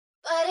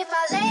if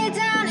I lay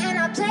down and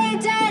I play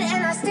dead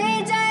and I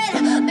stay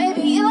dead,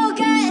 maybe you'll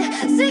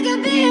get sick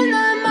of being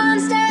the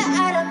monster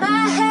out of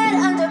my head,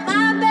 under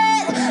my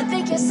bed,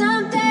 thinking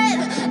something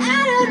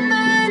out of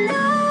my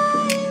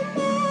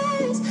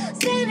nightmares,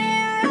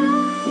 standing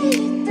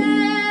right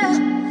there.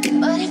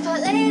 But if I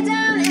lay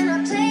down and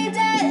I play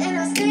dead and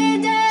I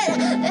stay dead,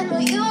 then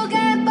will you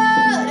get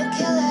bored of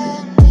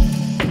killing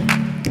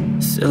me?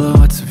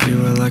 Silhouettes of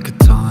you are like a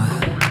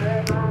taunt.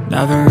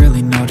 Never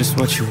really know just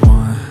what you want.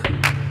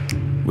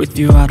 With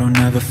you I don't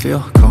ever feel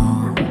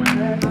calm.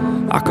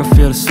 I can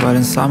feel the sweat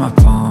inside my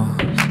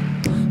palms.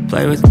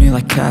 Play with me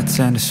like cats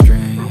and a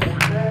string.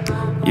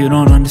 You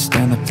don't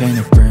understand the pain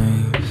it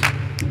brings.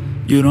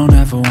 You don't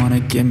ever wanna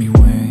give me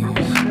wings.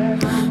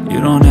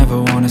 You don't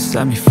ever wanna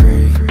set me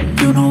free.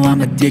 You know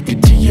I'm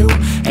addicted to you,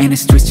 and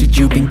it's twisted,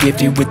 you've been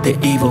gifted with the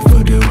evil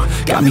voodoo.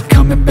 Got me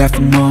coming back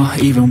for more,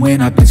 even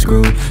when I've been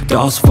screwed.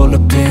 Dolls full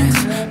of pins,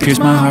 pierce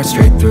my heart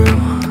straight through.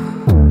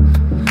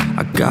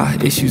 I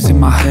got issues in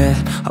my head,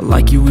 I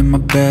like you in my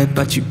bed,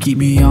 but you keep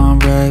me on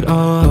red.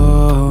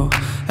 Oh,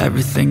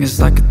 everything is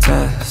like a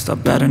test, I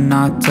better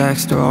not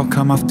text or I'll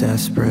come off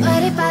desperate.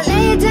 But if I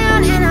lay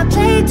down and I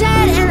play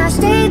dead and I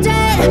stay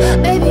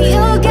dead, baby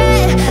you'll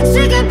get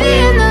sick of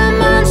being the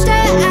monster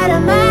out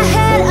of my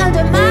head,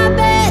 under my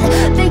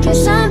bed, thinking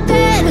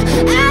something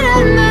out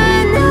of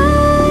my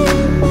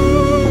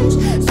nightmares,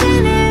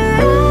 standing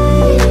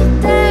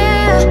right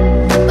there.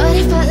 But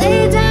if I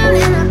lay down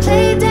and I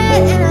play dead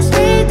and I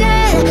stay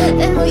dead,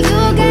 then will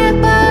you get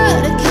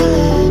bored of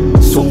killing me?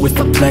 So if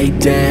I play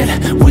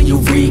dead, will you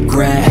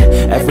regret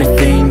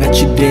everything that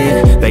you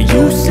did, that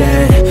you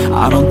said?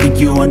 I don't think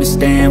you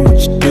understand what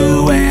you're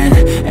doing,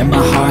 and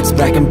my heart's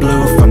black and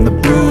blue from the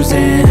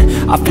bruising.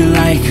 I feel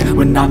like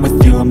when I'm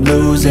with you I'm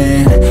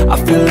losing. I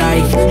feel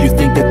like you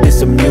think that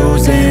this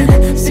amusing,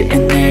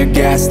 sitting there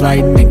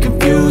gaslighting and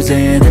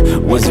confusing.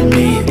 Was it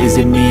me? Is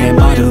it me? Am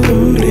I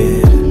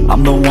deluded?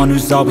 I'm the one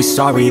who's always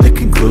sorry, the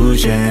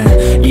conclusion,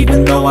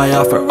 even though I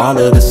offer all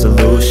of the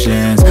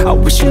solutions. I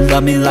wish you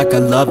loved me like I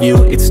love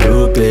you, it's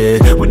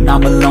stupid. When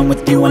I'm alone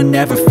with you I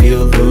never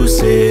feel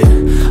lucid.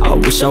 I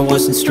wish I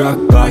wasn't struck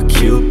by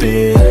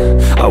Cupid.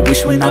 I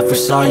wish when I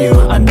first saw you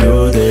I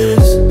knew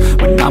this.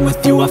 When I'm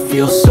with you I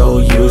feel so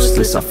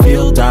useless, I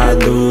feel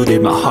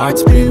diluted, my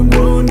heart's been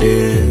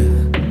wounded.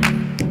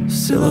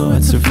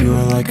 Silhouettes of you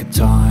are like a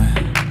taunt.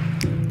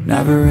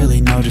 Never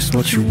really know just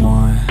what you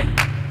want.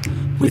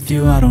 With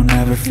you I don't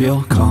ever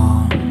feel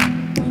calm.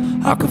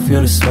 I can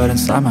feel the sweat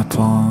inside my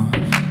palms.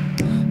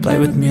 Play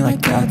with me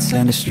like cats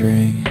and a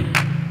string.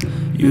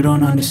 You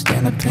don't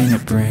understand the pain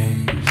it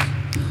brings.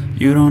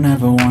 You don't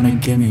ever wanna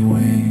give me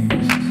wings.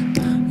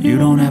 You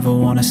don't ever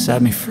wanna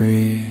set me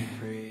free.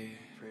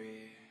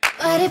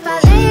 But if I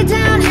lay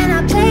down and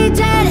I play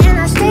dead and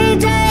I stay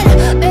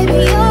dead,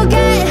 baby you'll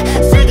get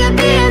sick of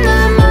being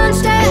the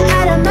monster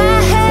out of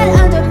my head,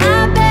 under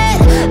my bed,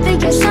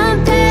 thinking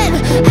something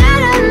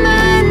out of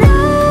my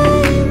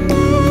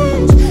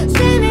nightmares,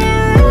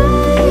 standing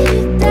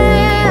right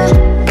there.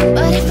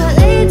 But if I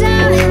lay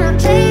down and I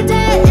play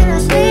dead and I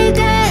stay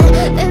dead,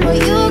 then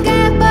will you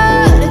get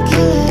bored of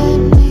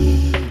killing me?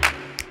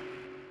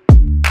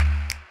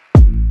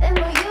 Then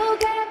will you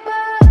get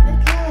bored of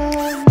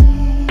killing me?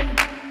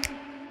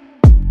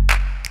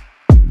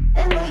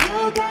 Then will you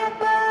get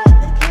bored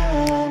of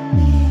killing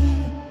me?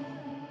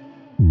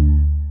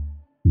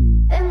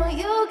 Then will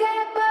you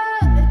get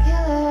bored of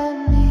killing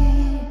me?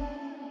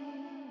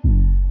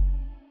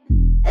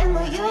 Then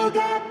will you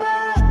get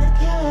bored of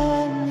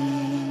killing me?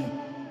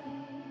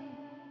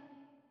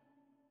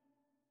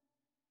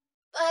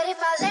 But if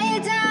I lay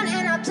down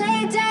and I play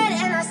dead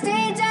and I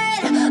stay dead,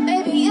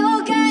 baby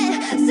you'll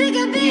get sick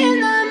of being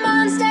the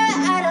monster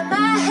out of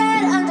my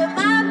head, under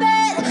my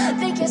bed,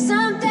 thinking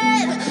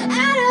something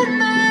out of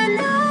my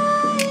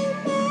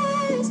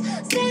nightmares,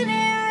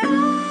 standing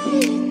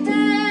right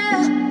there.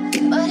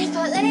 But if I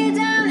lay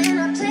down and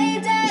I play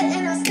dead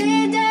and I stay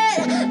dead,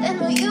 then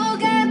will you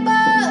get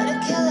bored of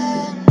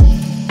killing me?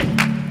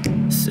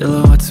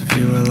 Silhouettes of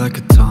you are like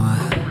a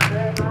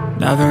taunt.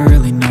 Never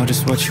really know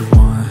just what you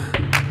want.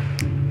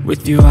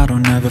 With you I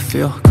don't ever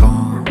feel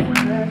calm.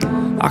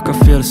 I can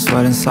feel the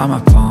sweat inside my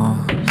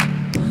palms.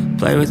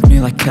 Play with me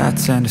like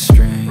cats and a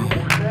string.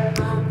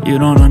 You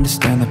don't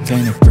understand the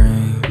pain it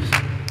brings.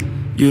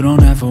 You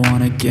don't ever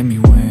wanna give me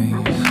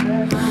wings.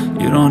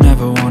 You don't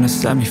ever wanna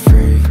set me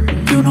free.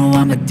 You know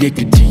I'm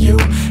addicted to you,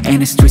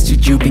 and it's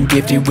twisted, you've been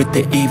gifted with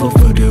the evil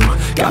voodoo.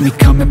 Got me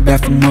coming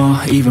back for more,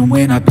 even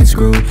when I've been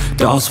screwed.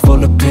 Dolls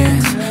full of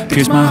pins,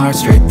 pierce my heart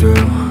straight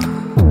through.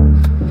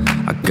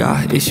 I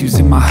got issues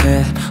in my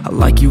head, I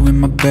like you in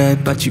my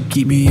bed, but you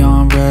keep me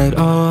on red.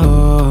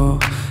 Oh,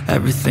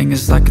 everything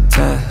is like a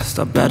test,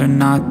 I better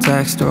not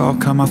text or I'll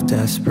come off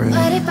desperate.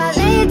 But if I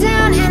lay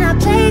down and I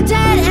play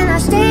dead and I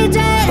stay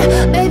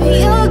dead, baby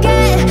you'll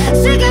get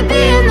sick of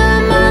being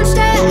the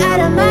monster out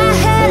of my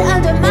head,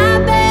 under my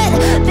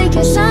bed,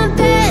 thinking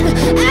something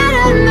out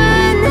of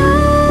my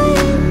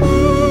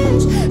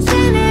nightmares,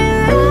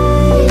 standing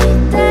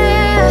right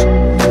there.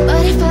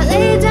 But if I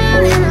lay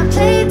down and I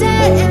play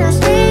dead and I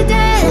stay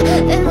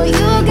dead, then will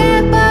you get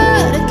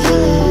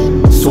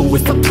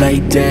lay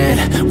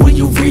dead? Will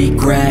you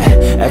regret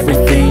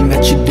everything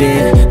that you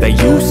did, that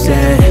you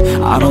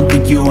said? I don't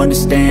think you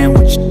understand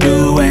what you're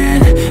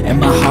doing, and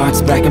my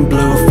heart's black and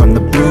blue from the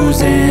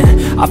bruising.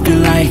 I feel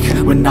like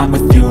when I'm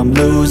with you I'm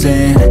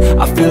losing.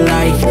 I feel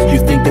like you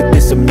think that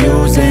this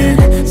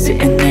amusing,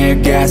 sitting there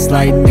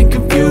gaslighting and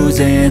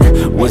confusing.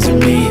 Was it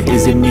me?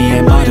 Is it me?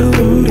 Am I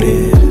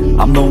deluded?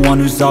 I'm the one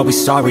who's always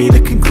sorry,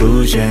 the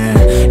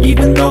conclusion,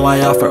 even though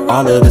I offer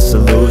all of the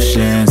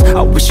solutions.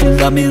 I wish you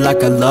loved me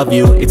like I love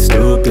you, it's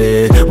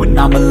stupid. When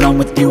I'm alone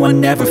with you I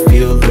never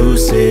feel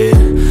lucid.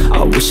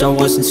 I wish I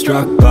wasn't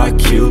struck by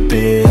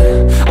Cupid.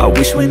 I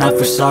wish when I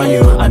first saw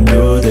you I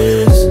knew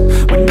this.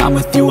 When I'm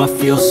with you I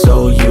feel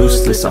so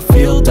useless, I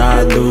feel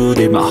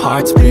diluted, my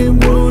heart's been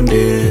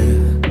wounded.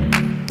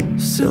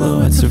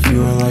 Silhouettes of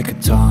you are like a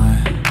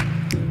taunt,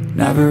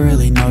 never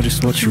really know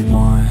just what you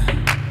want.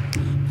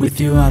 With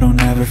you I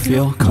don't ever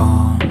feel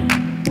calm,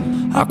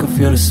 I can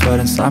feel the sweat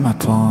inside my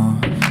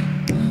palms.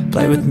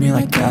 Play with me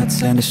like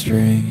cats and a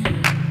string.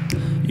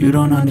 You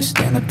don't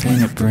understand the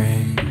pain it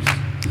brings.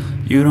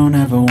 You don't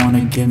ever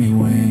wanna give me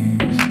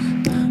wings.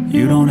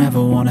 You don't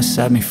ever wanna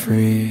set me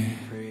free.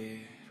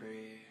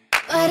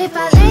 But if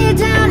I lay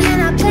down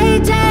and I play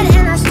dead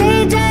and I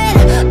stay dead,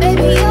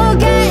 baby you'll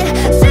get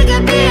sick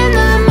of being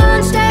the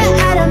monster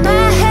out of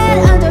my head,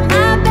 under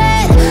my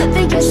bed.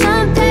 Think you're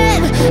something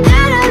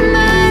out of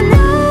my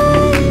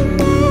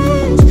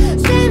nightmares.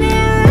 See me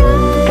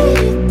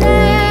right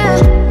there.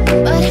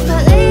 But if I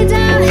lay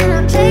down and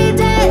I play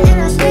dead and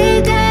I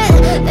stay dead,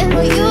 then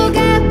will you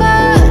get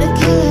bored of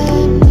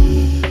killing me?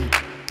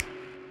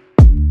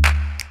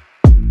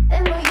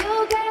 Then will you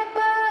get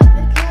bored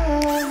of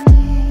killing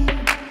me?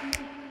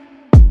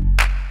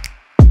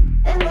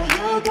 Then will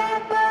you get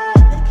bored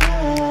of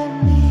killing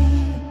me?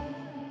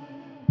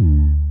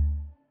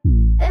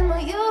 Then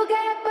will you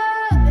get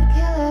bored of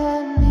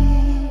killing me?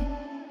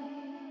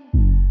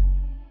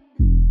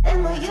 Then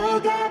will you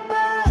get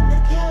bored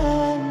of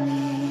killing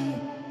me?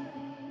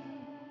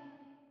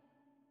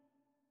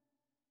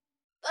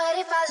 But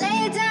if I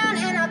lay down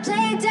and I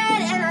play dead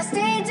and I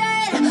stay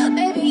dead,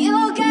 baby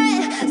you'll get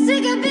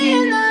sick of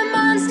being the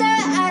monster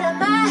out of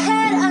my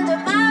head, under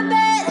my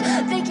bed.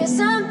 Think you're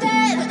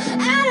something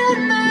out of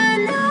my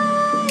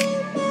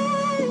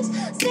nightmares.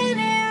 See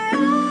me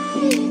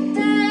right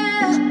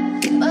there.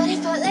 But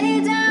if I lay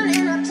down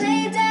and I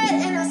play dead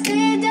and I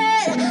stay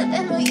dead,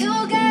 then will you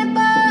get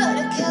bored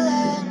of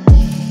killing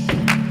me?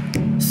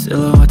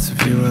 Silhouettes of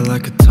you are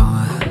like a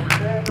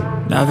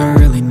taunt, never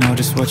really know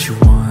just what you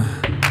want.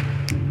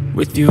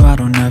 With you I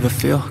don't ever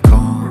feel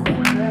calm,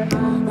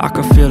 I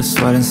can feel the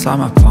sweat inside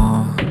my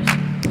palms.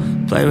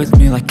 Play with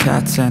me like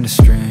cats and a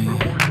string.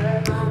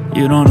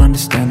 You don't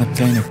understand the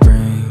pain it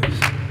brings.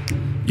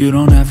 You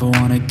don't ever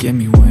wanna give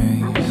me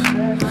wings.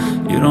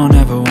 You don't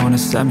ever wanna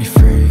set me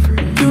free.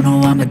 You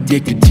know I'm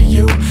addicted to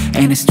you,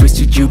 and it's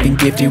twisted, you've been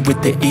gifted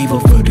with the evil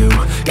voodoo.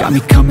 Got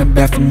me coming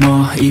back for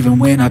more, even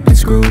when I've been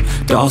screwed.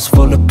 Dolls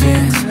full of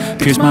pins,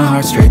 pierce my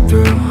heart straight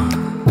through.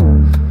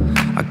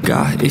 I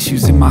got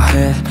issues in my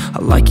head, I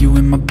like you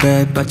in my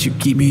bed, but you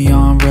keep me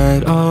on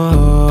red.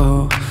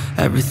 Oh,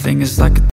 everything is like a